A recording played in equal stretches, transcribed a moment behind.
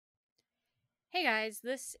Hey guys,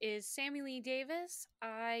 this is Sammy Lee Davis.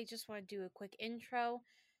 I just want to do a quick intro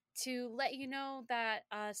to let you know that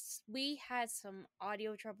we had some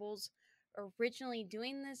audio troubles originally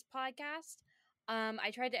doing this podcast.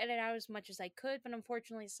 I tried to edit out as much as I could, but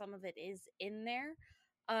unfortunately, some of it is in there.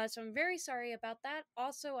 So I'm very sorry about that.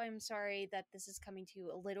 Also, I'm sorry that this is coming to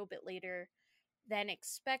you a little bit later than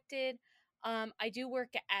expected. I do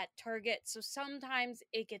work at Target, so sometimes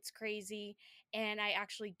it gets crazy and I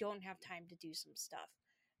actually don't have time to do some stuff.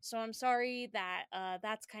 So I'm sorry that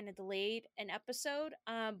that's kind of delayed an episode,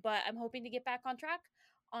 but I'm hoping to get back on track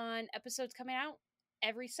on episodes coming out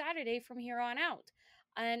every Saturday from here on out.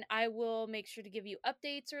 And I will make sure to give you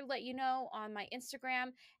updates or let you know on my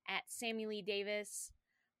Instagram at Sammy Lee Davis.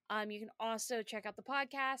 You can also check out the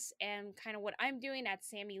podcast and kind of what I'm doing at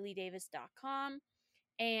sammyleedavis.com,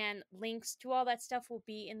 and links to all that stuff will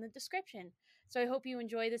be in the description. So I hope you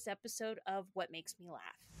enjoy this episode of What Makes Me Laugh.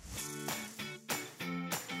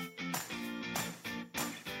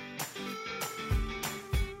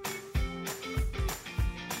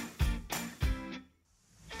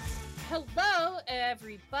 Hello,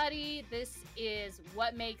 everybody. This is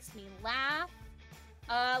What Makes Me Laugh.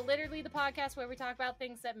 Literally the podcast where we talk about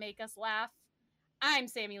things that make us laugh. I'm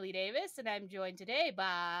Sammy Lee Davis, and I'm joined today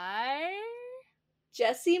by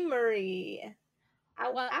Jessie Murray.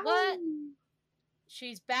 Ow, what? ow. What?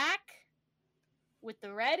 She's back with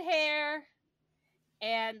the red hair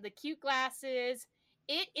and the cute glasses.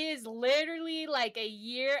 It is literally like a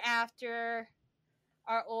year after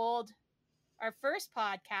our first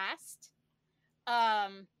podcast.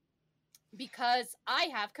 Because I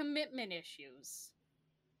have commitment issues.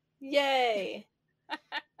 Yay.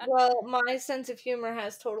 Well, my sense of humor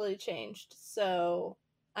has totally changed, so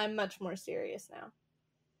I'm much more serious now.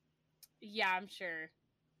 Yeah, I'm sure.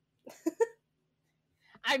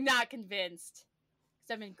 I'm not convinced.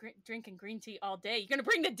 Because I've been drinking green tea all day. You gonna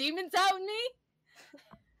bring the demons out in me?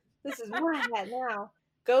 This is my hat now.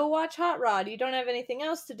 Go watch Hot Rod. You don't have anything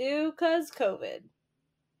else to do, cause COVID.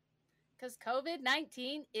 Because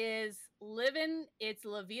COVID-19 is living its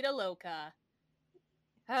La Vida Loca.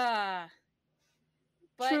 But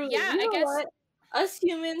Truly, yeah, you I know guess... what? Us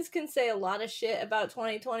humans can say a lot of shit about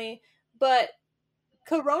 2020, but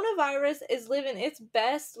coronavirus is living its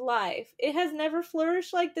best life. It has never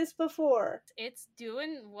flourished like this before. It's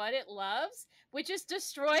doing what it loves, which is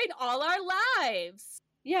destroying all our lives.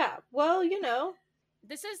 Yeah, well, you know.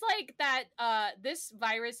 This is like that, this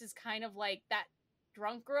virus is kind of like that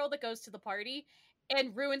drunk girl that goes to the party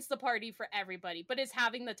and ruins the party for everybody, but is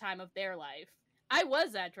having the time of their life. I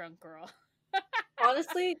was that drunk girl.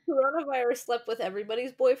 Honestly, coronavirus slept with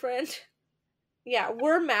everybody's boyfriend. Yeah,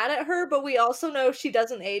 we're mad at her, but we also know she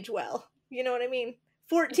doesn't age well. You know what I mean?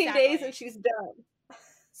 14 Exactly. days and she's done.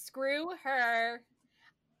 Screw her.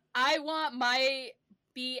 I want my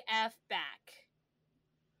BF back.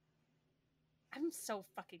 I'm so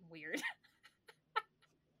fucking weird.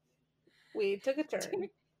 We took a turn.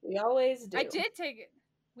 We always do. I did take it.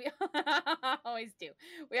 We always do.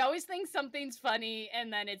 We always think something's funny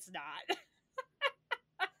and then it's not.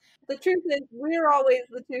 The truth is, we're always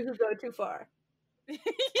the two who go too far.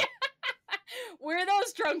 Yeah. We're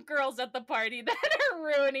those drunk girls at the party that are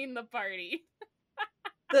ruining the party.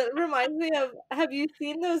 That reminds me of, have you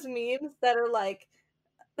seen those memes that are like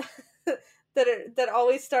that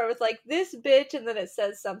always start with like this bitch and then it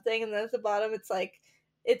says something and then at the bottom it's like,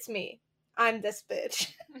 it's me. I'm this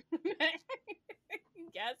bitch.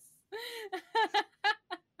 Yes.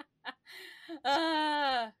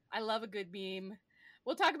 I love a good meme.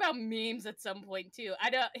 We'll talk about memes at some point too. I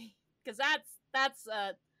don't, because that's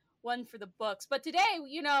one for the books. But today,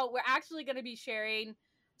 we're actually going to be sharing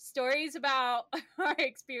stories about our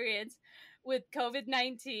experience with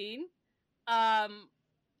COVID-19.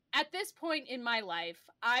 At this point in my life,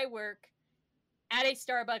 I work at a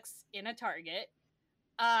Starbucks in a Target.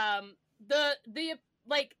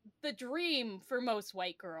 The dream for most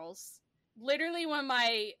white girls. Literally, when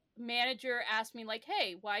my manager asked me, like,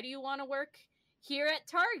 hey, why do you want to work here at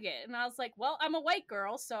Target? And I was like, well, I'm a white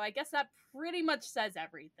girl, so I guess that pretty much says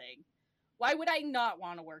everything. Why would I not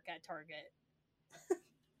want to work at Target?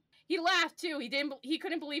 He laughed too. He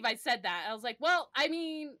couldn't believe I said that. I was like, well, I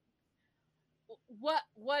mean, what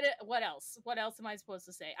else? What else am I supposed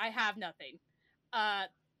to say? I have nothing.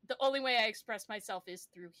 The only way I express myself is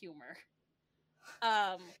through humor.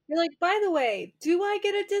 You're like, by the way, do I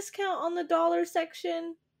get a discount on the dollar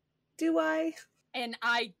section? Do I? And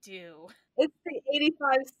I do. It's the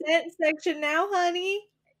 85-cent section now, honey.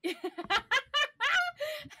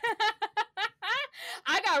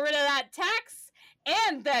 I got rid of that tax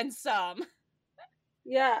and then some.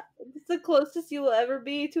 Yeah, it's the closest you will ever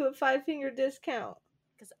be to a 5-finger discount.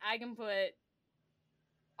 Because I can put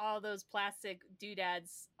all those plastic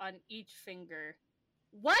doodads on each finger.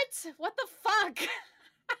 What? What the fuck?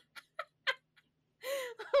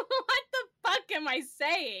 What the fuck am I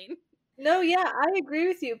saying? No, yeah, I agree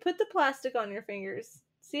with you. Put the plastic on your fingers.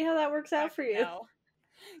 See how that works out Fuck for you. no.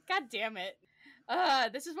 God damn it.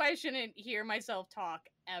 This is why I shouldn't hear myself talk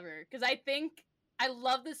ever. Because I think I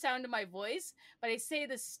love the sound of my voice, but I say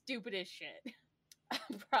the stupidest shit.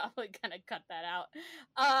 I'm probably gonna cut that out.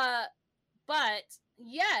 But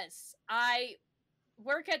yes, I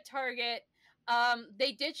work at Target.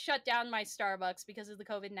 They did shut down my Starbucks because of the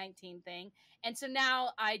COVID-19 thing. And so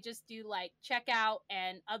now I just do like checkout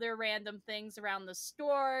and other random things around the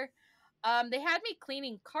store. They had me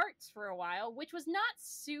cleaning carts for a while, which was not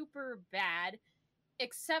super bad,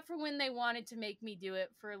 except for when they wanted to make me do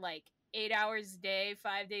it for like 8 hours a day,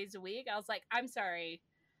 5 days a week. I was like, I'm sorry.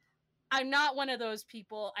 I'm not one of those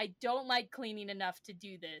people. I don't like cleaning enough to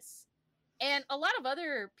do this. And a lot of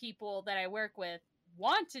other people that I work with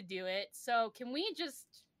want to do it. So can we just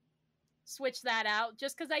switch that out?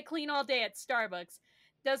 Just because I clean all day at Starbucks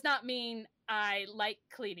does not mean I like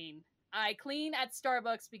cleaning. I clean at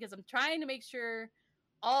Starbucks because I'm trying to make sure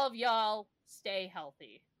all of y'all stay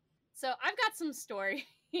healthy. So I've got some stories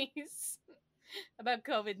about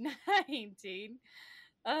COVID 19.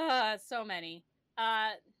 So many.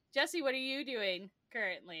 Uh, Jesse, what are you doing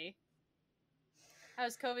currently?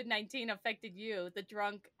 How's COVID 19 affected you, the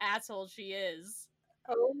drunk asshole she is?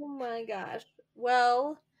 Oh my gosh.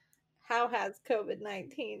 Well, how has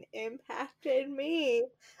COVID-19 impacted me?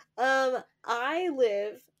 I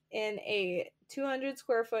live in a 200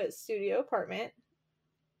 square foot studio apartment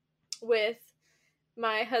with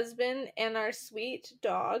my husband and our sweet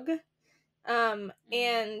dog.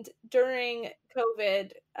 And during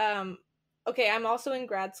COVID, okay, I'm also in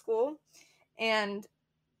grad school, and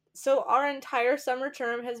so our entire summer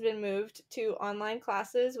term has been moved to online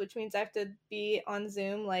classes, which means I have to be on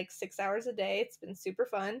Zoom like 6 hours a day. It's been super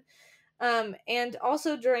fun. And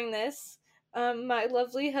also during this, my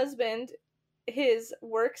lovely husband, his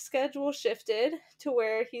work schedule shifted to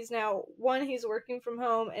where he's now, one, he's working from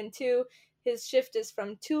home, and two, his shift is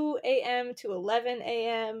from 2 a.m. to 11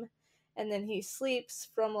 a.m. And then he sleeps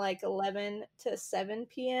from like 11 to 7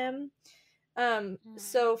 p.m.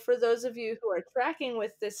 So for those of you who are tracking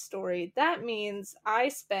with this story, that means I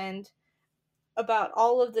spend about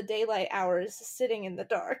all of the daylight hours sitting in the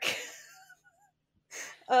dark.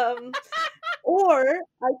 um, or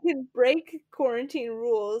I can break quarantine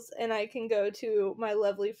rules and I can go to my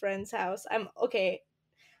lovely friend's house. I'm okay.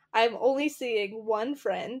 I'm only seeing one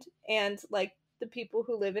friend and like the people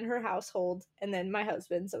who live in her household and then my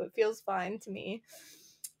husband, so it feels fine to me.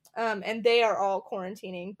 And they are all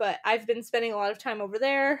quarantining, but I've been spending a lot of time over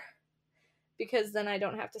there because then I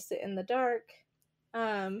don't have to sit in the dark.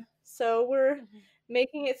 So we're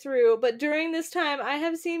making it through. But during this time, I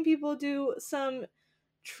have seen people do some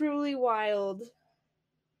truly wild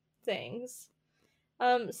things.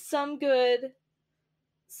 Some good,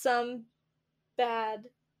 some bad.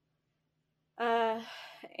 Uh,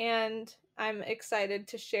 and I'm excited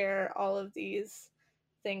to share all of these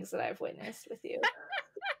things that I've witnessed with you.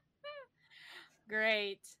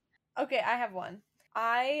 Great. Okay, I have one.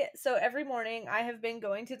 So every morning I have been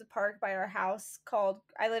going to the park by our house called,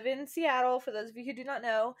 I live in Seattle for those of you who do not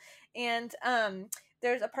know, and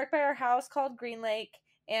there's a park by our house called Green Lake,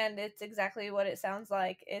 and it's exactly what it sounds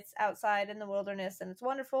like. It's outside in the wilderness and it's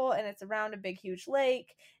wonderful, and it's around a big huge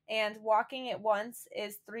lake, and walking it once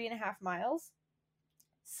is 3.5 miles.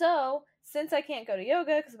 So, since I can't go to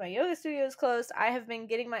yoga because my yoga studio is closed, I have been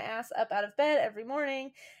getting my ass up out of bed every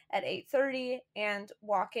morning at 8:30 and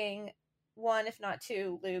walking one, if not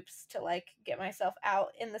two, loops to like get myself out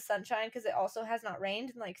in the sunshine because it also has not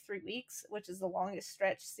rained in like 3 weeks, which is the longest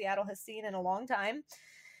stretch Seattle has seen in a long time.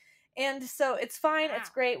 And so it's fine. Wow. It's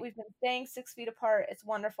great. We've been staying 6 feet apart. It's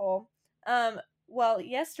wonderful. Well,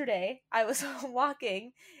 yesterday I was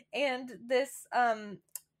walking and this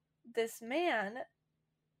man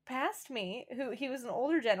passed me, who he was an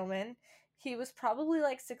older gentleman. He was probably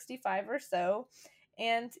like 65 or so,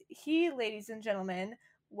 and he, ladies and gentlemen,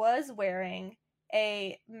 was wearing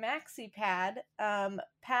a maxi pad,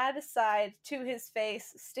 pad side to his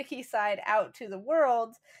face, sticky side out to the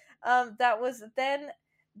world. That was then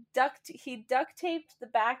he duct taped the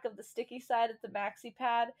back of the sticky side of the maxi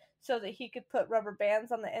pad so that he could put rubber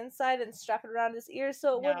bands on the inside and strap it around his ears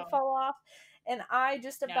so it wouldn't No. fall off. And I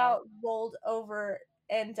just No. about rolled over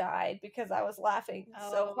and died because I was laughing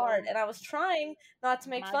so hard. Oh And I was trying not to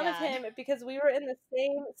make my fun of god. him because we were in the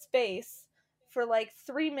same space for like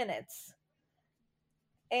 3 minutes.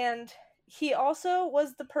 And he also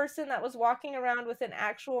was the person that was walking around with an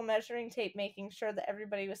actual measuring tape, making sure that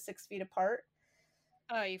everybody was 6 feet apart.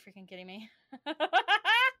 Oh, are you freaking kidding me?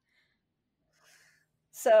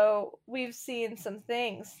 So we've seen some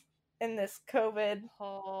things in this COVID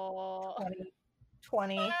Oh.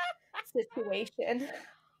 2020 situation.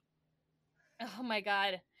 Oh my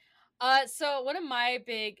god. So one of my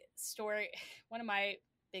big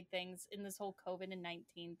things in this whole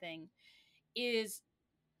COVID-19 thing is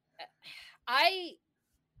I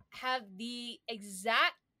have the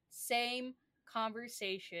exact same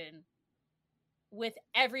conversation with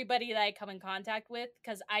everybody that I come in contact with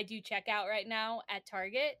because I do checkout right now at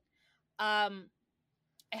Target. I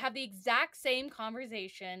have the exact same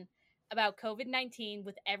conversation about COVID-19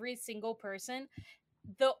 with every single person.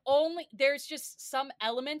 There's just some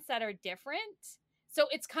elements that are different. So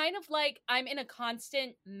it's kind of like I'm in a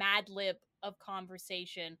constant mad lib of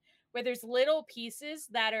conversation where there's little pieces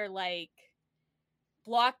that are like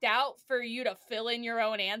blocked out for you to fill in your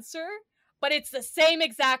own answer, but it's the same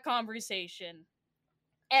exact conversation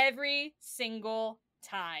every single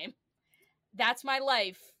time. That's my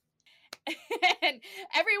life. And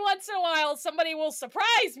every once in a while, somebody will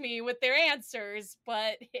surprise me with their answers,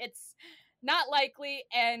 but it's not likely.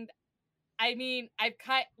 And I mean, I've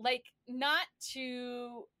not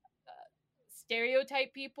to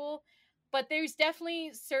stereotype people, but there's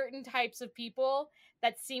definitely certain types of people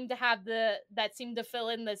that seem to fill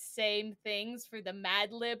in the same things for the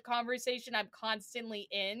Mad Lib conversation I'm constantly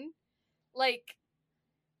in. Like,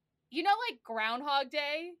 like Groundhog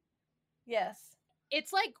Day? Yes.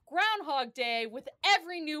 It's like Groundhog Day with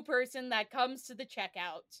every new person that comes to the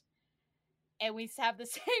checkout. And we have the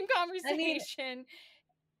same conversation. I mean,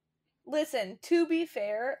 listen, to be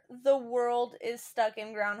fair, the world is stuck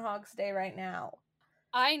in Groundhog's Day right now.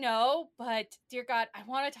 I know, but dear God, I just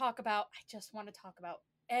want to talk about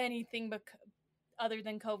anything but other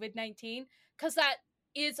than COVID-19 because that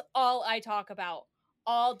is all I talk about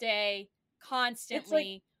all day,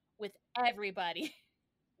 constantly, with everybody.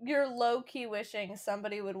 You're low-key wishing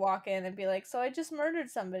somebody would walk in and be like, so I just murdered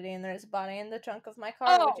somebody and there's a body in the trunk of my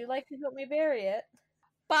car. Would you like to help me bury it?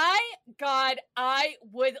 By God, I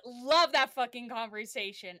would love that fucking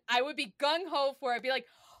conversation. I would be gung-ho for it. I'd be like,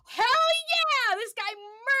 hell yeah, this guy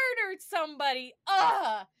murdered somebody.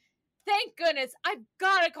 Ugh. Thank goodness. I've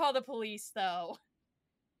gotta call the police, though.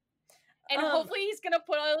 And hopefully he's gonna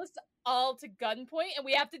put us all to gunpoint and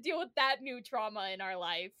we have to deal with that new trauma in our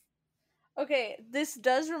life. Okay, this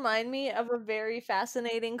does remind me of a very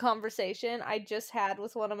fascinating conversation I just had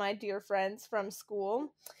with one of my dear friends from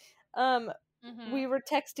school. We were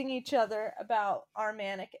texting each other about our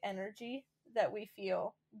manic energy that we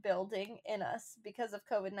feel building in us because of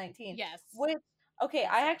COVID-19. Yes. Okay,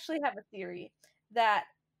 I actually have a theory that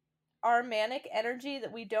our manic energy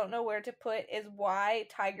that we don't know where to put is why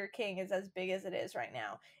Tiger King is as big as it is right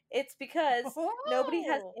now. It's because nobody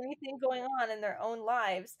has anything going on in their own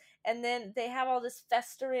lives, and then they have all this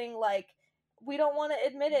festering, like, we don't want to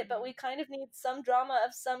admit it, but we kind of need some drama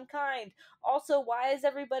of some kind. Also, why is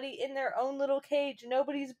everybody in their own little cage?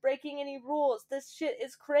 Nobody's breaking any rules. This shit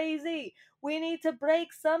is crazy. We need to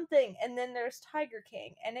break something. And then there's Tiger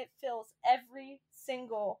King, and it fills every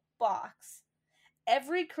single box.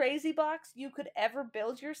 Every crazy box you could ever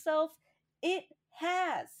build yourself, it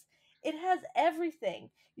has. It has everything.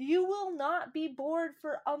 You will not be bored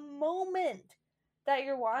for a moment that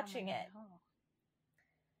you're watching it.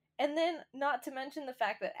 And then, not to mention the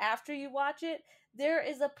fact that after you watch it, there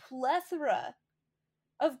is a plethora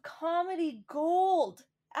of comedy gold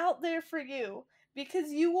out there for you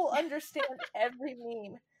because you will understand every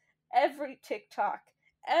meme, every TikTok,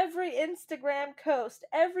 every Instagram post,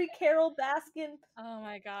 every Carol Baskin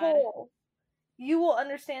poll. You will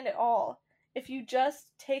understand it all if you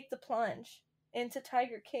just take the plunge into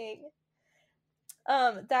Tiger King.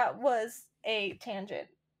 That was a tangent,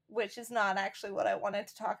 which is not actually what I wanted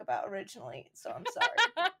to talk about originally, so I'm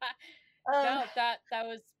sorry. No, that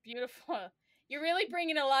was beautiful. You're really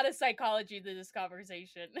bringing a lot of psychology to this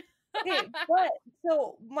conversation. Okay, but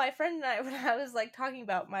so my friend and I, when I was like talking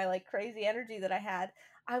about my like crazy energy that I had,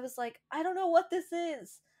 I was like, I don't know what this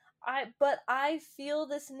is. But I feel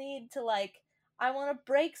this need to like, I want to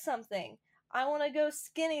break something. I want to go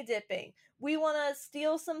skinny dipping. We want to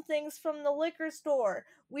steal some things from the liquor store.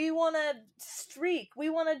 We want to streak. We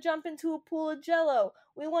want to jump into a pool of jello.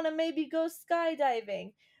 We want to maybe go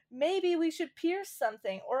skydiving. Maybe we should pierce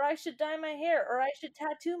something, or I should dye my hair, or I should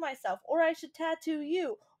tattoo myself, or I should tattoo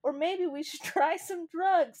you, or maybe we should try some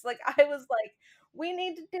drugs. Like, I was like, we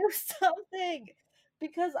need to do something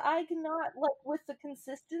because I cannot, like, with the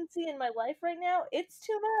consistency in my life right now, it's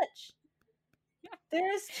too much.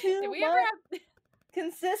 There's too Did we much ever have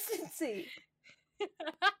consistency.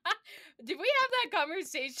 Did we have that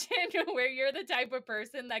conversation where you're the type of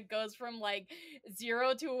person that goes from like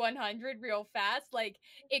 0 to 100 real fast? Like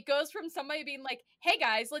it goes from somebody being like, "Hey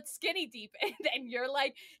guys, let's skinny deep," and then you're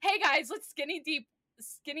like, "Hey guys, let's skinny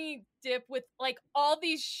dip with like all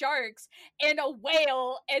these sharks and a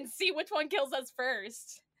whale and see which one kills us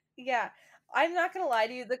first." Yeah, I'm not gonna lie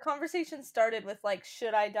to you. The conversation started with like,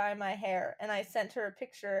 should I dye my hair? And I sent her a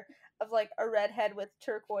picture of like a redhead with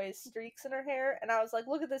turquoise streaks in her hair, and I was like,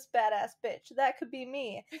 look at this badass bitch. That could be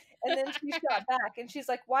me. And then she shot back, and she's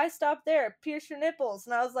like, why stop there? Pierce your nipples.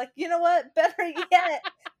 And I was like, you know what? Better yet,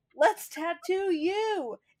 let's tattoo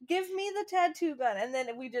you. Give me the tattoo gun. And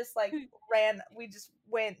then we just like ran. We just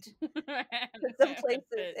went to some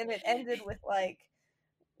places, and it ended with like.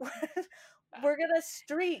 We're gonna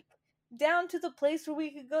streak down to the place where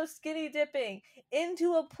we could go skinny dipping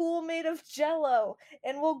into a pool made of jello,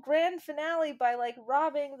 and we'll grand finale by like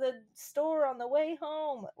robbing the store on the way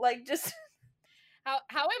home. Like just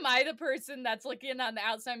How am I the person that's looking on the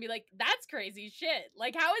outside and be like, that's crazy shit?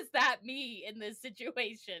 Like, how is that me in this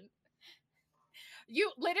situation?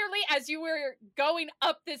 You literally, as you were going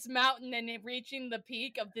up this mountain and reaching the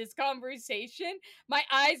peak of this conversation, my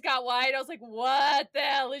eyes got wide. I was like, what the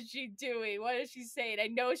hell is she doing? What is she saying? I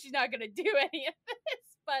know she's not gonna do any of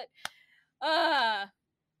this, but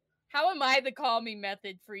how am I the call me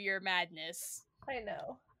method for your madness? I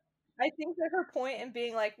know. I think that her point in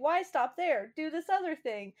being like, "Why stop there? Do this other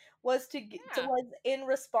thing," was to Yeah. was in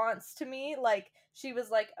response to me. Like she was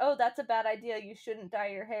like, "Oh, that's a bad idea. You shouldn't dye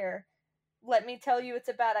your hair. Let me tell you, it's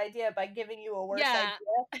a bad idea by giving you a worse Yeah.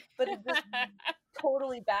 idea." But it just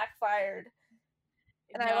totally backfired.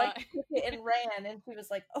 And I like No. took it and ran, and she was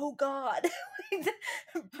like, "Oh God,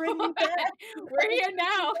 bring me back! We're here Bring me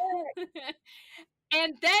now. back!"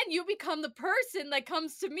 And then you become the person that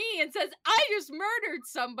comes to me and says, I just murdered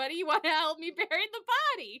somebody. You want to help me bury the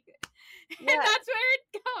body? And Yeah, that's where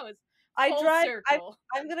it goes. I Full drive. circle.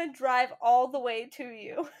 I'm gonna drive all the way to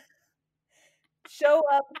you. Show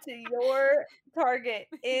up to your Target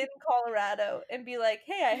in Colorado and be like,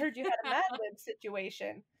 "Hey, I heard you had a Mad Lib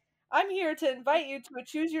situation. I'm here to invite you to a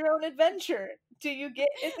choose your own adventure. Do you get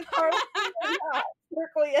in the car with me or not?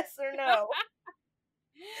 Circle yes or no."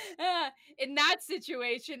 In that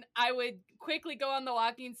situation, I would quickly go on the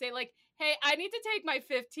walkie and say, like, hey, I need to take my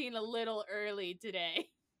 15 a little early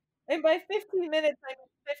today. And by 15 minutes, I mean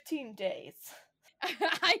 15 days.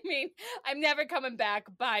 I mean, I'm never coming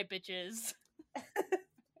back. Bye, bitches.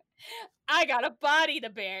 I got a body to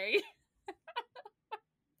bury.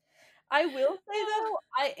 I will say though,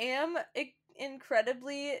 I am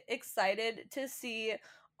incredibly excited to see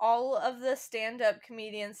all of the stand-up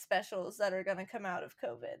comedian specials that are going to come out of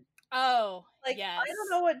COVID. Oh, Like, yes. I don't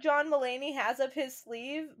know what John Mulaney has up his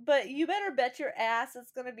sleeve, but you better bet your ass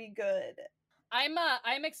it's going to be good. I'm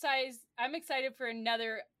excited for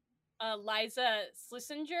another Liza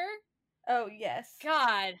Schlesinger. Oh, yes.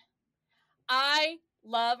 God, I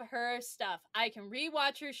love her stuff. I can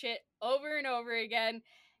rewatch her shit over and over again,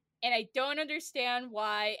 and I don't understand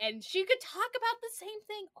why. And she could talk about the same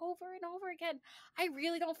thing over and over again. I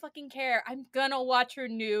really don't fucking care. I'm gonna watch her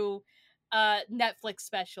new Netflix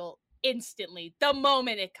special instantly the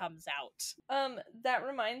moment it comes out. That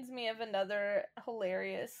reminds me of another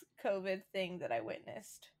hilarious COVID thing that I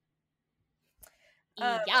witnessed.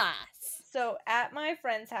 Yes. So at my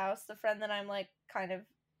friend's house, the friend that I'm like kind of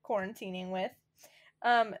quarantining with,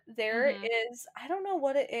 there is, I don't know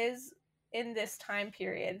what it is in this time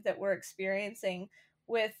period that we're experiencing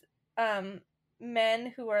with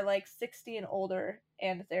men who are like 60 and older,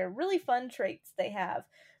 and they're really fun traits they have.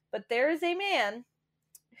 But there is a man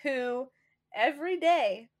who every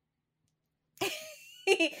day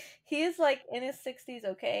he is like in his 60s,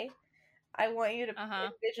 okay? I want you to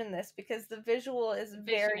envision this because the visual is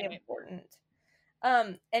very important.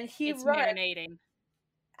 And he it's runs marinating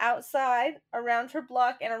outside around her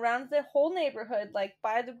block and around the whole neighborhood, like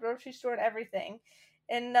by the grocery store and everything,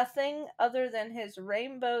 in nothing other than his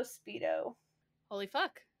rainbow Speedo. Holy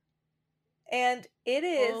fuck. And it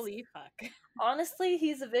is, holy fuck. Honestly,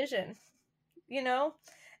 he's a vision. You know?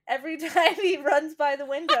 Every time he runs by the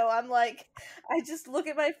window, I'm like, I just look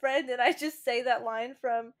at my friend and I just say that line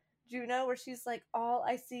from Juno where she's like, all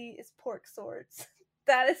I see is pork swords.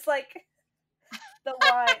 That is like the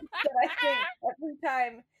line that I think every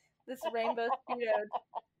time this rainbow Speedo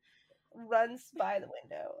runs by the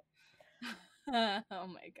window. Oh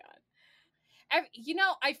my god.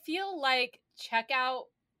 I feel like checkout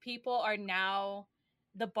people are now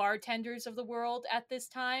the bartenders of the world at this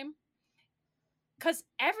time. Because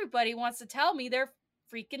everybody wants to tell me their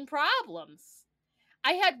freaking problems.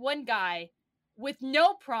 I had one guy with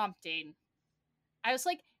no prompting. I was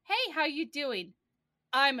like, hey, how you doing?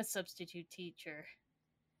 I'm a substitute teacher.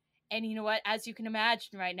 And you know what? As you can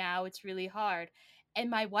imagine right now, it's really hard. And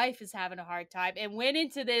my wife is having a hard time and went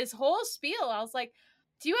into this whole spiel. I was like,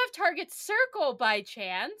 do you have Target Circle by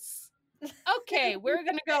chance? Okay, we're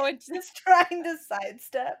going to go into Just trying to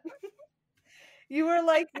sidestep. You were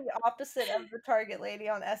like the opposite of the Target lady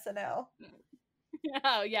on SNL.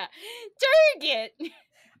 Oh, yeah. Target!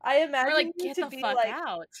 I imagine We're like, you get to the be fuck like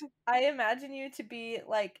out. I imagine you to be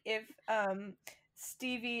like if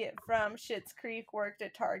Stevie from Schitt's Creek worked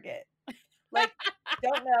at Target. Like,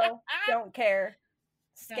 don't know, don't care.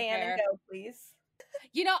 Scan and go, please.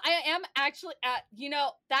 You know, I am actually,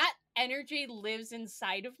 that energy lives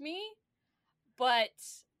inside of me, but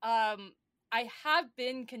I have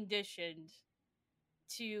been conditioned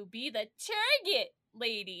to be the Target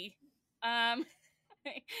lady. I'm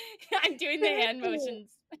doing the hand motions.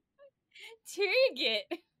 Target.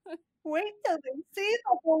 Wait till they see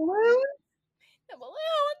the balloons. The balloons.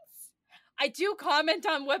 I do comment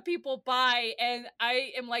on what people buy, and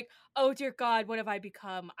I am like, oh dear God, what have I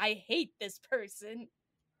become? I hate this person.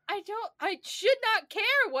 I should not care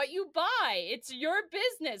what you buy. It's your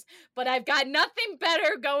business. But I've got nothing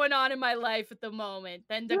better going on in my life at the moment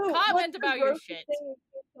than to comment about your shit.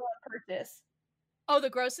 Purchase? Oh, the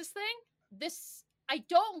grossest thing? I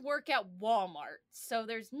don't work at Walmart, so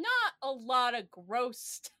there's not a lot of gross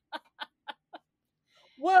stuff.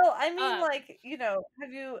 Well, I mean, like, you know,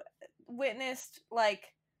 have you witnessed like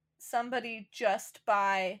somebody just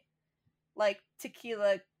buy like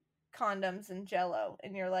tequila condoms and Jello,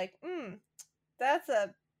 and you're like, that's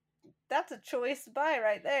a choice buy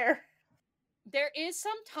right there. There is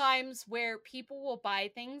some times where people will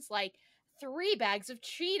buy things like 3 bags of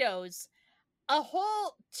Cheetos, a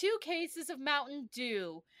whole 2 cases of Mountain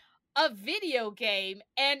Dew, a video game,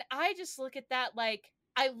 and I just look at that like,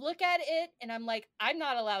 I look at it and I'm like, I'm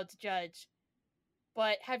not allowed to judge.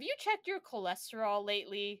 But have you checked your cholesterol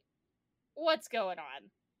lately? What's going on?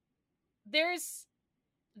 There's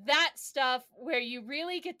that stuff where you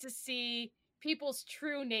really get to see people's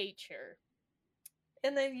true nature.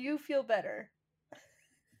 And then you feel better.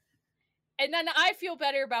 And then I feel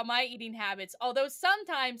better about my eating habits. Although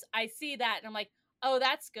sometimes I see that and I'm like, oh,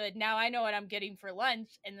 that's good. Now I know what I'm getting for lunch.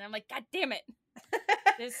 And then I'm like, God damn it.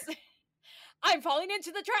 I'm falling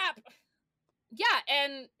into the trap. Yeah.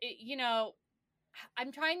 And, you know,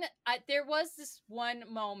 I'm trying to, there was this one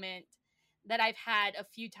moment that I've had a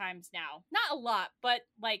few times now. Not a lot, but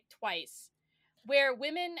like twice. Where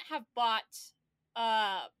women have bought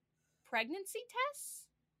pregnancy tests.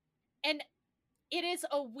 And it is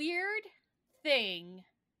a weird thing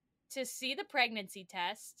to see the pregnancy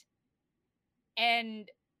test and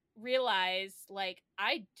realize, like,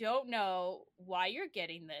 I don't know why you're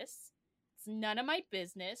getting this. It's none of my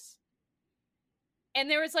business. And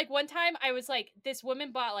there was like one time I was like, this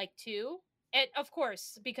woman bought like 2. And of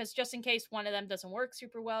course, because just in case one of them doesn't work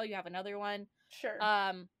super well, you have another one. Sure.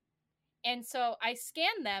 And so I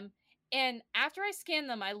scanned them. And after I scanned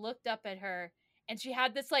them, I looked up at her and she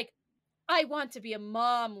had this like, I want to be a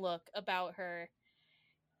mom look about her.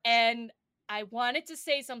 And I wanted to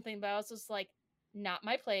say something, but I was just like, not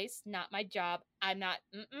my place, not my job. I'm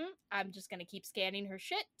just going to keep scanning her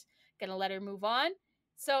shit. Gonna let her move on.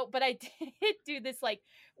 So, but I did do this like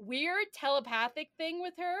weird telepathic thing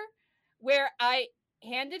with her where I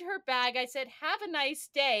handed her bag. I said, have a nice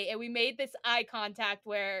day. And we made this eye contact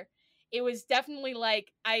where it was definitely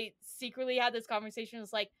like, I secretly had this conversation. It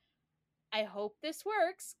was like, I hope this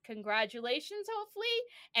works. Congratulations, hopefully.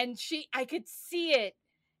 And I could see it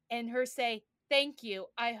and her say, thank you.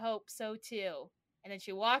 I hope so too. And then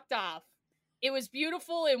she walked off. It was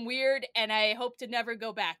beautiful and weird, and I hope to never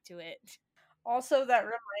go back to it. Also, that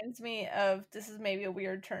reminds me of, this is maybe a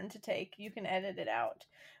weird turn to take. You can edit it out.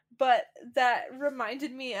 But that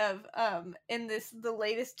reminded me of, in the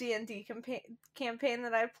latest D&D campaign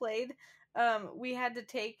that I played, we had to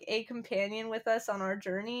take a companion with us on our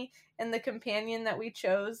journey, and the companion that we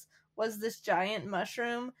chose was this giant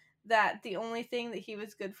mushroom that the only thing that he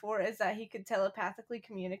was good for is that he could telepathically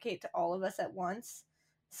communicate to all of us at once.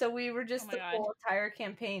 So we were just whole entire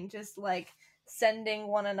campaign just like sending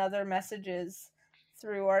one another messages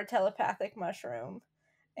through our telepathic mushroom.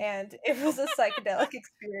 And it was a psychedelic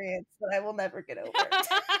experience that I will never get over.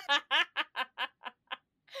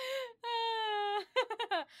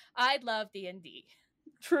 I'd love D&D.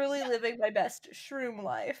 Truly living my best shroom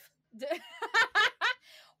life.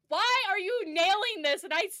 Why are you nailing this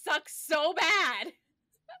and I suck so bad?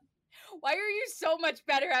 Why are you so much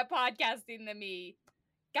better at podcasting than me?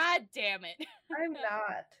 God damn it. I'm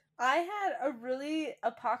not. I had a really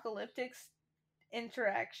apocalyptic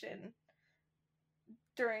interaction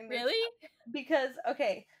during this Really? because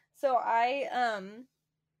okay, so I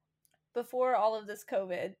before all of this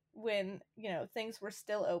COVID, when things were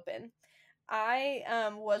still open, I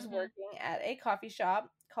was Mm-hmm. working at a coffee shop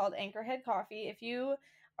called Anchorhead Coffee. If you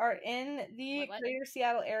are in the What? greater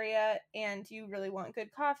Seattle area and you really want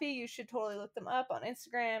good coffee, you should totally look them up on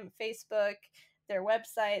Instagram, Facebook, their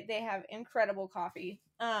website. They have incredible coffee.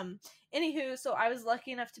 Anywho, so I was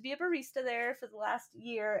lucky enough to be a barista there for the last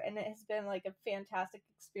year, and it has been like a fantastic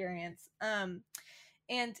experience.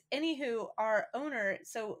 And anywho, our owner,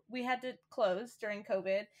 so we had to close during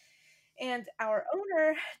COVID, and our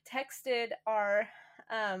owner texted our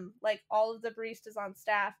like all of the baristas on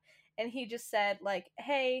staff, and he just said like,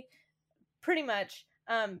 hey, pretty much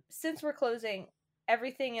since we're closing,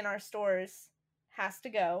 everything in our stores has to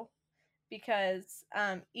go because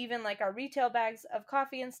even like our retail bags of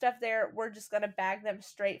coffee and stuff there, we're just going to bag them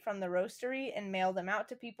straight from the roastery and mail them out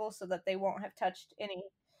to people so that they won't have touched any,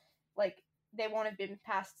 like they won't have been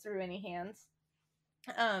passed through any hands,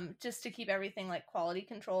 just to keep everything like quality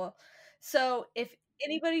control. So if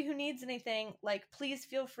anybody who needs anything, like please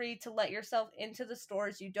feel free to let yourself into the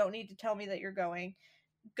stores. You don't need to tell me that you're going.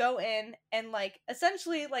 Go in and like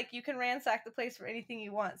essentially like you can ransack the place for anything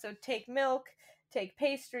you want. So take milk, take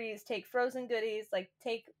pastries, take frozen goodies, like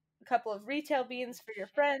take a couple of retail beans for your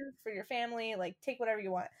friends, for your family, like take whatever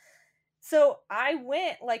you want. So I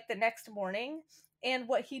went like the next morning, and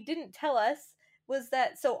what he didn't tell us was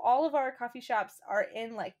that so all of our coffee shops are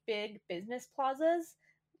in like big business plazas.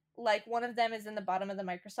 Like one of them is in the bottom of the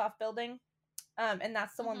Microsoft building, and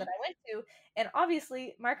that's the one Mm-hmm. that I went to. And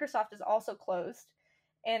obviously, Microsoft is also closed,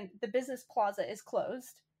 and the business plaza is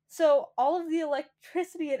closed. So all of the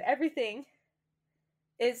electricity and everything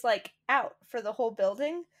is like out for the whole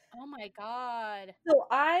building. Oh my god. So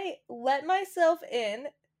I let myself in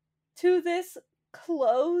to this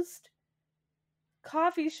closed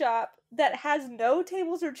coffee shop that has no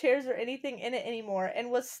tables or chairs or anything in it anymore,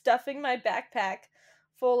 and was stuffing my backpack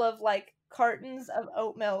full of like cartons of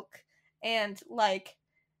oat milk and like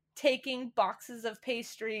taking boxes of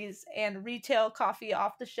pastries and retail coffee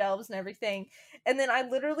off the shelves and everything. And then I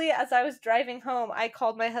literally, as I was driving home, I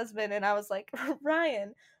called my husband and I was like,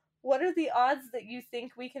 Ryan, what are the odds that you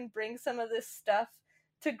think we can bring some of this stuff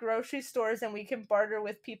to grocery stores and we can barter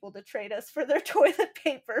with people to trade us for their toilet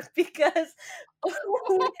paper? Because we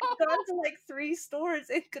had gone to like 3 stores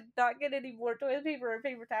and could not get any more toilet paper or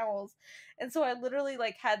paper towels. And so I literally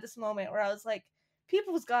like had this moment where I was like,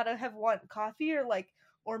 people's gotta have want coffee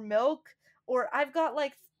or milk, or I've got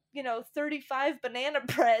like 35 banana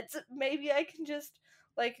breads. Maybe I can just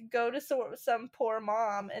like go to some poor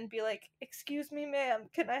mom and be like, excuse me ma'am,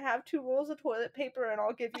 can I have 2 rolls of toilet paper and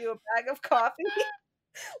I'll give you a bag of coffee?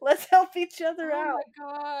 Let's help each other Oh my out.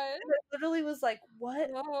 god. And I literally was like,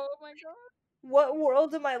 Oh my god. what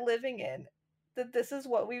world am I living in that this is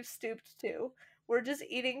what we've stooped to? We're just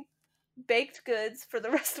eating baked goods for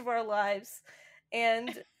the rest of our lives,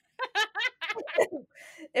 and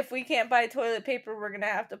if we can't buy toilet paper, we're gonna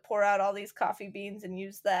have to pour out all these coffee beans and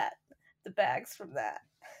use the bags from that.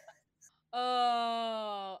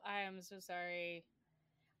 Oh, I am so sorry.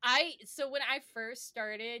 So when I first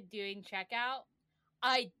started doing checkout,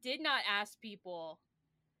 I did not ask people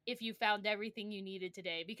if you found everything you needed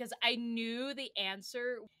today because I knew the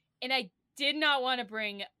answer and I did not want to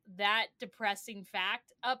bring that depressing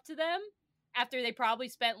fact up to them after they probably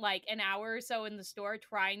spent like an hour or so in the store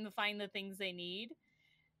trying to find the things they need.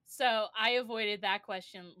 So I avoided that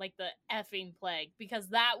question like the effing plague because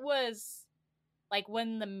that was like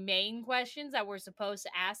one of the main questions that we're supposed to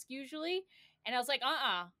ask usually. And I was like,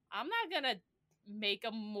 I'm not gonna make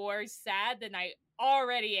them more sad than I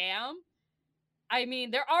already am. I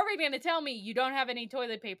mean, they're already going to tell me you don't have any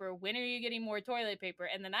toilet paper. When are you getting more toilet paper?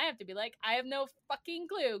 And then I have to be like, I have no fucking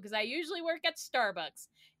clue because I usually work at Starbucks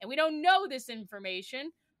and we don't know this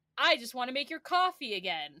information. I just want to make your coffee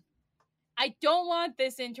again. I don't want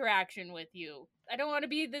this interaction with you. I don't want to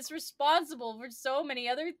be this responsible for so many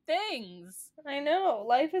other things. I know,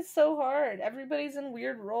 life is so hard. Everybody's in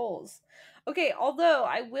weird roles. Okay, although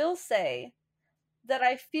I will say that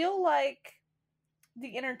I feel like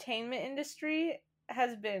the entertainment industry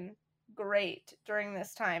has been great during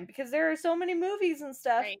this time because there are so many movies and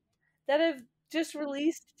stuff Right. that have just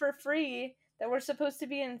released for free that were supposed to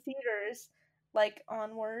be in theaters, like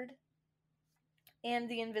Onward and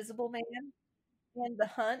The Invisible Man and The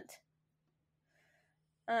Hunt.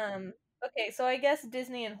 Okay, so I guess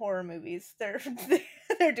Disney and horror movies, they're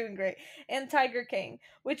doing great. And Tiger King,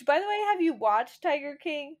 which by the way, have you watched Tiger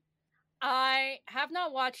King? I have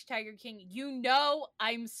not watched Tiger King. You know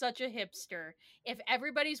I'm such a hipster. If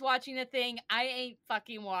everybody's watching a thing, I ain't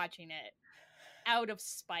fucking watching it. Out of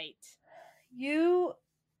spite.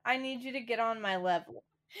 I need you to get on my level.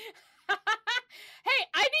 Hey,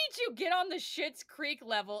 I need you get on the Schitt's Creek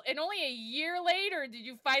level, and only a year later did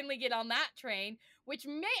you finally get on that train, which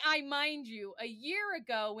may I mind you, a year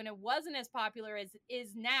ago when it wasn't as popular as it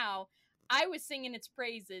is now, I was singing its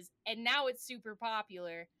praises, and now it's super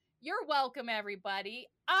popular. You're welcome, everybody.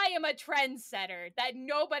 I am a trendsetter that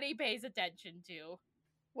nobody pays attention to.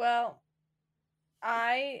 Well,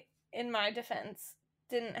 I, in my defense,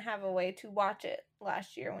 didn't have a way to watch it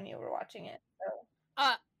last year when you were watching it.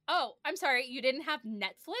 So. Oh, I'm sorry, you didn't have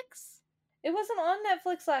Netflix? It wasn't on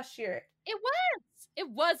Netflix last year. It was. It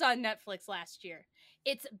was on Netflix last year.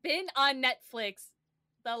 It's been on Netflix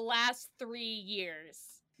the last 3 years.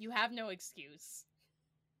 You have no excuse.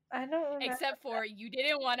 I don't remember. Except for you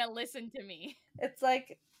didn't want to listen to me. It's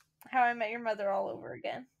like How I Met Your Mother all over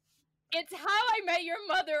again. It's How I Met Your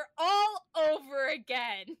Mother all over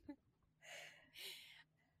again.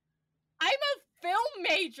 I'm a film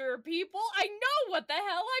major, people. I know what the hell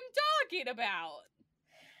I'm talking about.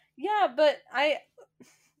 Yeah, but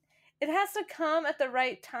it has to come at the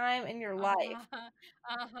right time in your life.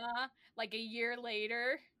 Like a year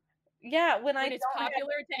later. Yeah, when it's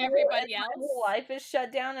popular to everybody else. My whole life is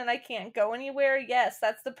shut down and I can't go anywhere. Yes,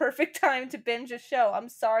 that's the perfect time to binge a show. I'm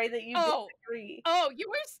sorry that you disagree. Oh,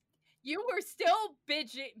 you were still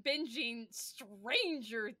binging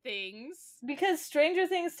Stranger Things. Because Stranger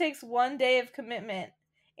Things takes 1 day of commitment.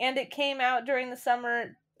 And it came out during the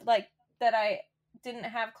summer, like, that I didn't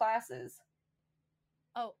have classes.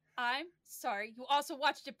 Oh, I'm sorry. You also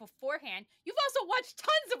watched it beforehand. You've also watched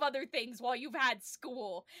tons of other things while you've had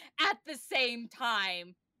school at the same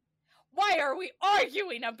time. Why are we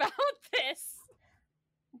arguing about this?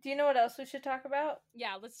 Do you know what else we should talk about?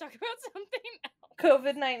 Yeah, let's talk about something else.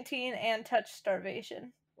 COVID-19 and touch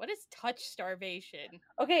starvation. What is touch starvation?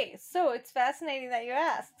 Okay, so it's fascinating that you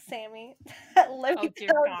asked, Sammy. Oh dear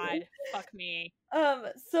God, fuck me.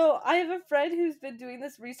 So I have a friend who's been doing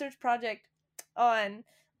this research project on,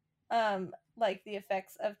 like the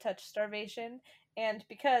effects of touch starvation, and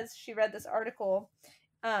because she read this article,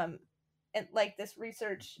 and like this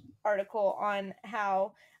research article on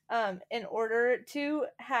how, in order to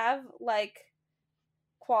have like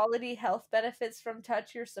quality health benefits from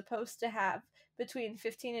touch, you're supposed to have between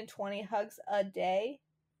 15 and 20 hugs a day.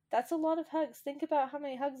 That's a lot of hugs. Think about how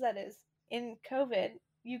many hugs that is. In COVID,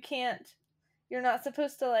 you're not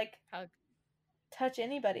supposed to like hug, touch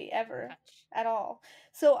anybody ever at all.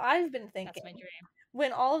 So I've been thinking, that's my dream.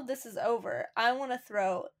 When all of this is over, I want to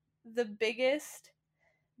throw the biggest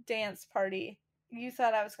dance party. You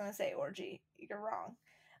thought I was going to say orgy. You're wrong.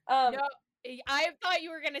 No, I thought you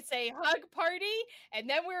were going to say hug party, and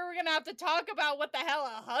then we were going to have to talk about what the hell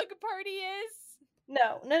a hug party is.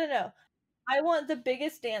 No. I want the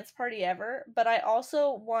biggest dance party ever, but I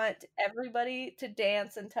also want everybody to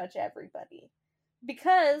dance and touch everybody.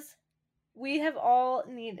 Because we have all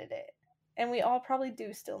needed it. And we all probably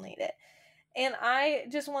do still need it. And I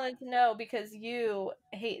just wanted to know, because you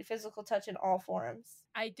hate physical touch in all forms.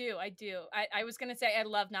 I do. I was going to say I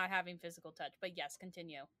love not having physical touch, but yes,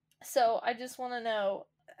 continue. So I just want to know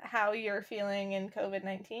how you're feeling in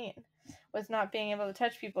COVID-19 with not being able to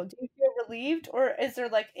touch people. Do you feel relieved, or is there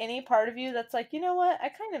like any part of you that's like, you know what, I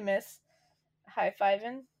kind of miss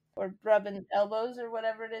high-fiving or rubbing elbows or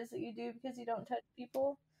whatever it is that you do because you don't touch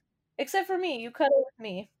people? Except for me, you cuddle with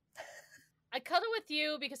me. I cuddle with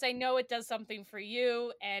you because I know it does something for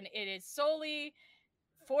you, and it is solely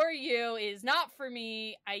for you. It is not for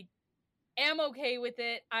me. I am okay with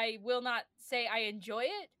it. I will not say I enjoy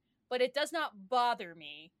it, but it does not bother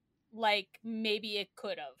me like maybe it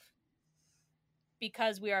could have,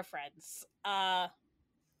 because we are friends.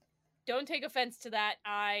 Don't take offense to that.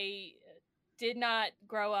 I did not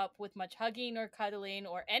grow up with much hugging or cuddling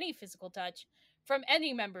or any physical touch from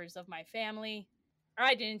any members of my family.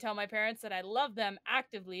 I didn't tell my parents that I loved them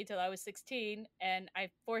actively till I was 16, and I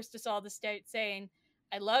forced us all to start saying,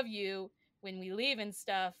 I love you when we leave and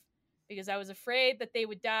stuff, because I was afraid that they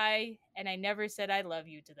would die, and I never said I love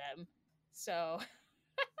you to them. So,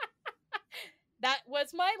 that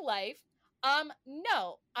was my life.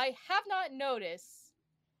 No, I have not noticed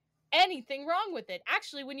anything wrong with it.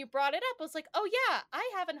 Actually, when you brought it up, I was like, oh yeah, I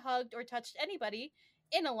haven't hugged or touched anybody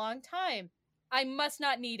in a long time. I must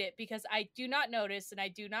not need it because I do not notice and I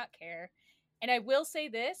do not care. And I will say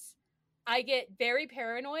this, I get very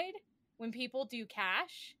paranoid when people do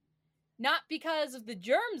cash, not because of the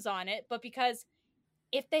germs on it, but because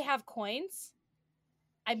if they have coins,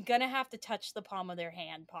 I'm gonna have to touch the palm of their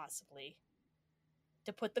hand, possibly,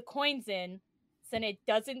 to put the coins in, so then it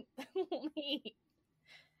doesn't leave.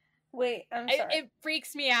 Wait, I'm sorry. It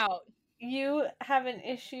freaks me out. You have an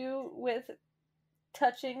issue with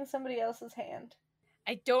touching somebody else's hand?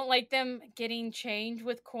 I don't like them getting change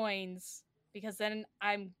with coins, because then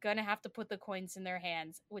I'm gonna have to put the coins in their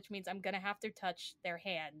hands, which means I'm gonna have to touch their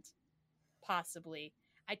hand, possibly.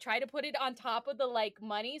 I try to put it on top of the like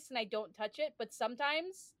monies and I don't touch it, but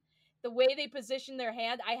sometimes the way they position their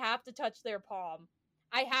hand, I have to touch their palm.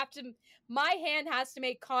 My hand has to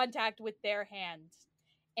make contact with their hand,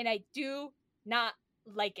 and I do not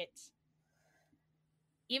like it.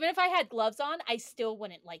 Even if I had gloves on, I still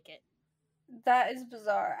wouldn't like it. That is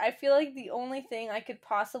bizarre. I feel like the only thing I could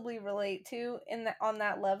possibly relate to on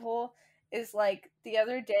that level is like the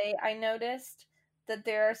other day I noticed that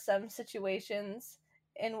there are some situations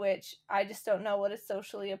in which I just don't know what is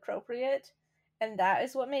socially appropriate, and that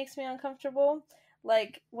is what makes me uncomfortable.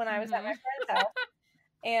 Like when I was at my friend's house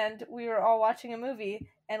and we were all watching a movie,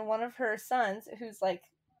 and one of her sons, who's like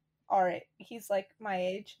he's like my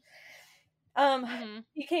age,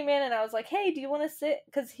 he came in and I was like, hey, do you want to sit?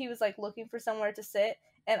 Because he was like looking for somewhere to sit,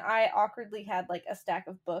 and I awkwardly had like a stack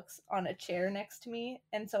of books on a chair next to me,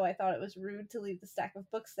 and so I thought it was rude to leave the stack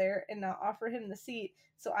of books there and not offer him the seat.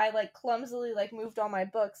 So I like clumsily like moved all my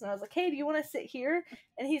books, and I was like, hey, do you want to sit here?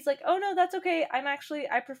 And he's like, oh no, that's okay,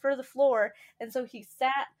 I prefer the floor. And so he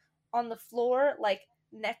sat on the floor like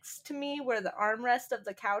next to me where the armrest of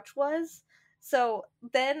the couch was. So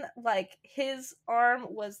then, like, his arm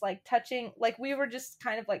was like touching, like, we were just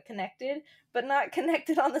kind of like connected, but not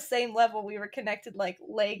connected on the same level. We were connected like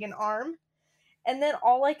leg and arm. And then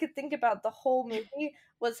all I could think about the whole movie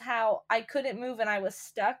was how I couldn't move and I was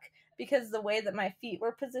stuck because the way that my feet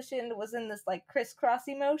were positioned was in this like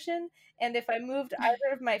crisscrossy motion. And if I moved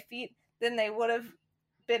either of my feet, then they would have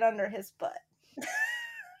been under his butt.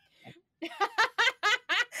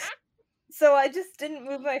 So I just didn't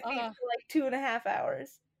move my feet for like 2.5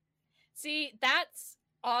 hours. See, that's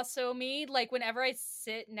also me. Like, whenever I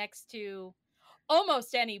sit next to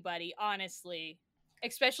almost anybody, honestly,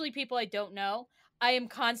 especially people I don't know, I am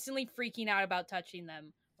constantly freaking out about touching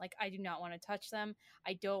them. Like, I do not want to touch them.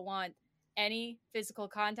 I don't want any physical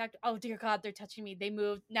contact. Oh, dear God, they're touching me. They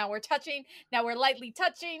moved. Now we're touching. Now we're lightly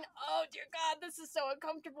touching. Oh, dear God, this is so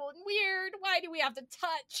uncomfortable and weird. Why do we have to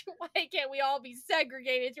touch? Why can't we all be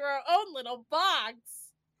segregated to our own little box?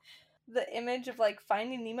 The image of like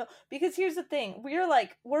Finding Nemo, because here's the thing,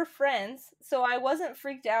 we're friends, so I wasn't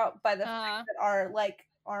freaked out by the fact that our like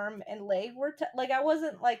arm and leg were like I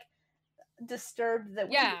wasn't like disturbed that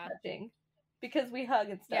we were touching because we hug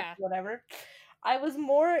and stuff, whatever. I was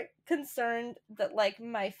more concerned that like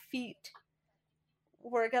my feet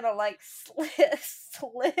were gonna like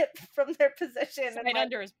slip from their position and like,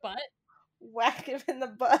 under his butt, whack him in the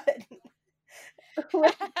butt.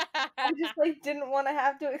 I just like didn't want to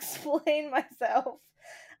have to explain myself.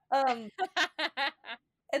 And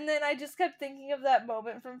then I just kept thinking of that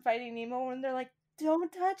moment from Finding Nemo when they're like,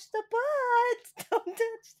 "Don't touch the butt! Don't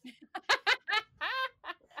touch."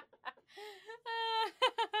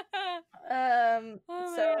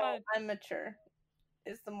 So I'm mature.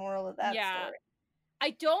 Is the moral of that story? I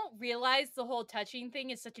don't realize the whole touching thing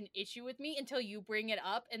is such an issue with me until you bring it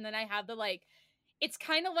up, and then I have the like. It's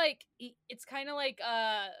kind of like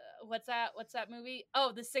what's that movie?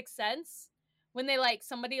 Oh, The Sixth Sense. When they like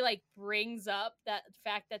somebody like brings up that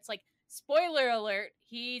fact that's like, spoiler alert,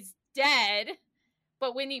 he's dead.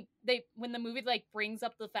 But when the movie like brings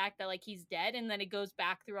up the fact that like he's dead, and then it goes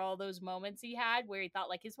back through all those moments he had where he thought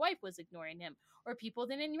like his wife was ignoring him or people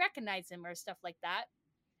didn't recognize him or stuff like that.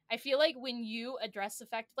 I feel like when you address the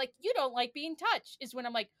fact like you don't like being touched is when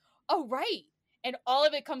I'm like, oh right. And all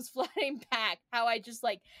of it comes flooding back. How I just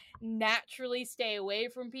like naturally stay away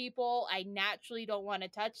from people. I naturally don't want to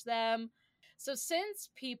touch them. So since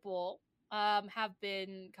people have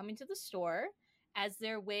been coming to the store as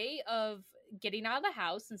their way of getting out of the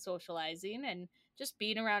house and socializing and just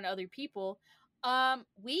being around other people,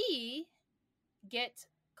 we get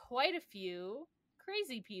quite a few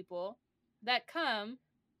crazy people that come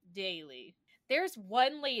daily. There's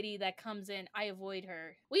one lady that comes in, I avoid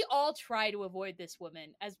her. We all try to avoid this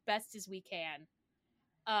woman as best as we can.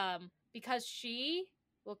 Because she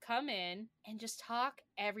will come in and just talk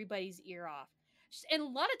everybody's ear off. And a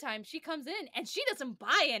lot of times she comes in and she doesn't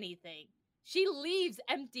buy anything. She leaves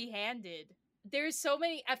empty-handed. There's so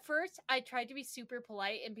many. At first, I tried to be super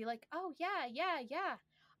polite and be like, oh, yeah.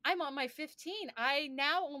 I'm on my 15. I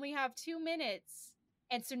now only have 2 minutes.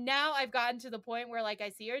 And so now I've gotten to the point where, like, I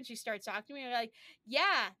see her and she starts talking to me and I'm like,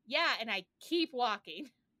 yeah, and I keep walking.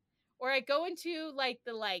 Or I go into like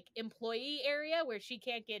the like employee area where she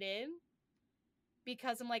can't get in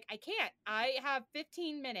because I'm like, I can't. I have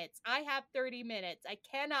 15 minutes. I have 30 minutes. I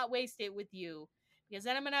cannot waste it with you because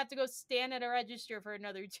then I'm going to have to go stand at a register for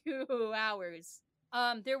another 2 hours.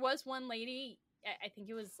 There was one lady, I think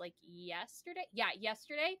it was like yesterday. Yeah,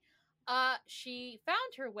 yesterday. She found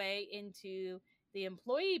her way into the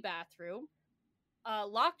employee bathroom,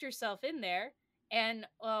 locked herself in there, and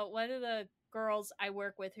one of the girls I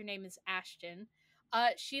work with, her name is Ashton,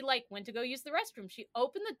 she like went to go use the restroom. She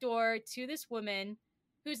opened the door to this woman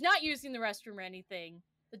who's not using the restroom or anything.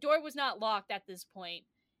 The door was not locked at this point.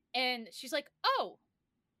 And she's like, oh.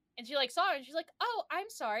 And she like saw her and she's like, oh, I'm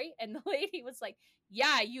sorry. And the lady was like,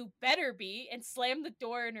 yeah, you better be, and slammed the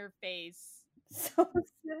door in her face. So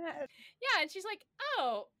sad. Yeah, and she's like,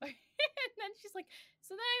 oh. And then she's like,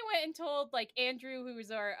 so then I went and told like Andrew, who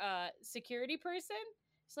was our security person.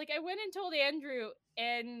 She's like, I went and told Andrew,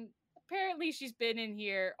 and apparently she's been in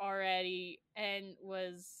here already and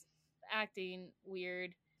was acting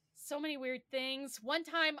weird. So many weird things. One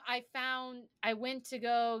time I went to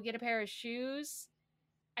go get a pair of shoes.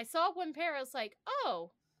 I saw one pair, I was like,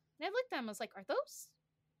 oh. And I looked at them, I was like, are those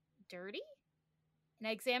dirty? And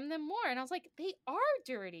I examined them more, and I was like, they are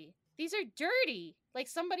dirty. These are dirty. Like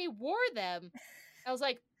somebody wore them. I was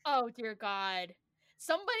like, oh dear God.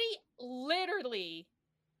 Somebody literally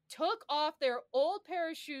took off their old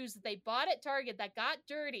pair of shoes that they bought at Target that got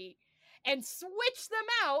dirty and switched them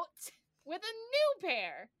out with a new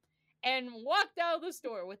pair and walked out of the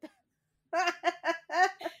store with them. I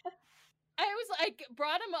was like,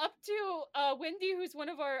 brought him up to Wendy, who's one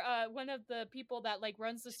of the people that like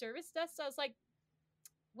runs the service desk. So I was like,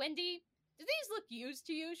 Wendy, do these look used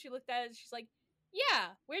to you? She looked at it. She's like, yeah,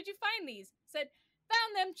 where'd you find these? I said,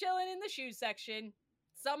 found them chilling in the shoe section.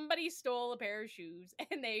 Somebody stole a pair of shoes,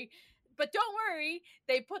 but don't worry,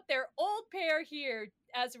 they put their old pair here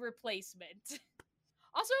as a replacement.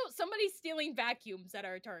 Also, somebody's stealing vacuums at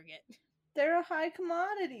our Target. They're a high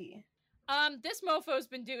commodity. This mofo's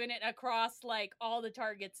been doing it across like all the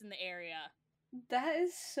Targets in the area. That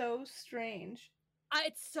is so strange.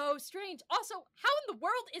 It's so strange. Also, how in the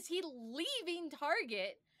world is he leaving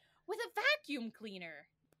Target with a vacuum cleaner?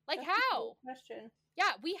 Like, That's a how? good question.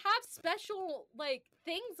 Yeah, we have special, like,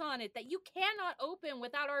 things on it that you cannot open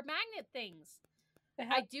without our magnet things.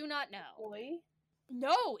 I do not know. Employee?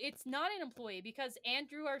 No, it's not an employee because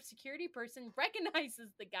Andrew, our security person,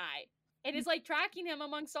 recognizes the guy and is, like, tracking him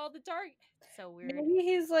amongst all the Target. So weird. Maybe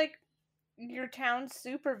he's, like, your town's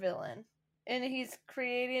supervillain. And he's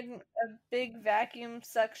created a big vacuum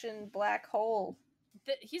suction black hole.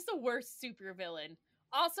 He's the worst supervillain.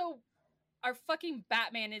 Also, our fucking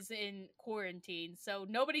Batman is in quarantine, so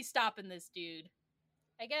nobody's stopping this dude.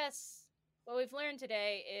 I guess what we've learned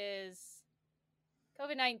today is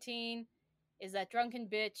COVID-19 is that drunken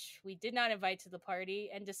bitch we did not invite to the party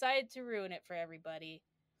and decided to ruin it for everybody.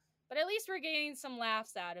 But at least we're getting some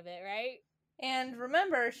laughs out of it, right? And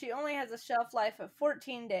remember, she only has a shelf life of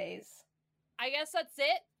 14 days. I guess that's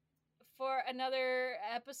it for another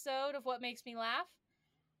episode of What Makes Me Laugh.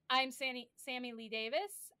 I'm Sammy Lee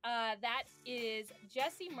Davis. That is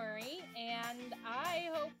Jesse Murray, and I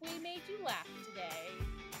hope we made you laugh today.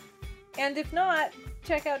 And if not,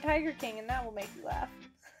 check out Tiger King, and that will make you laugh.